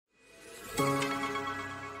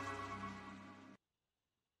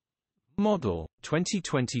Model,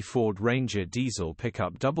 2020 Ford Ranger Diesel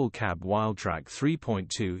Pickup Double Cab Wildtrak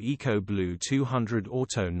 3.2 EcoBlue 200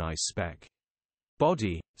 Auto Nice spec.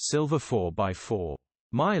 Body, silver 4x4.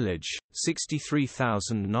 Mileage,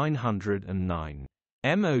 63,909.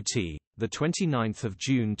 MOT, 29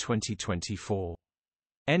 June 2024.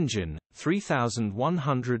 Engine,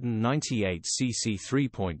 3198 cc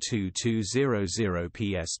 3.2200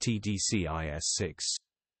 PS TDCI S6.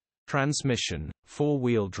 Transmission,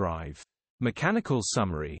 4-wheel drive. Mechanical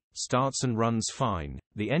summary, starts and runs fine,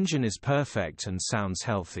 the engine is perfect and sounds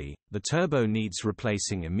healthy, the turbo needs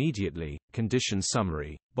replacing immediately. Condition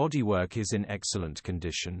summary, bodywork is in excellent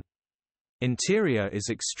condition. Interior is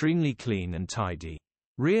extremely clean and tidy.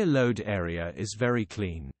 Rear load area is very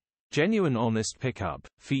clean. Genuine honest pickup.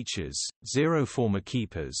 Features: 0 former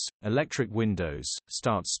keepers, electric windows,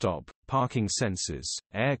 start-stop, parking sensors,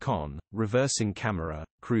 air con, reversing camera,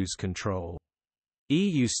 cruise control.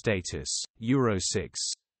 EU status, Euro 6.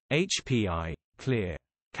 HPI, clear.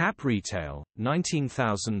 Cap retail,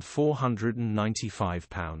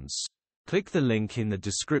 £19,495. Click the link in the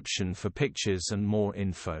description for pictures and more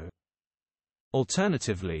info.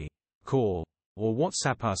 Alternatively, call or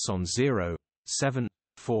WhatsApp us on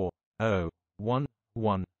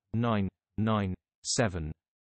 074011997.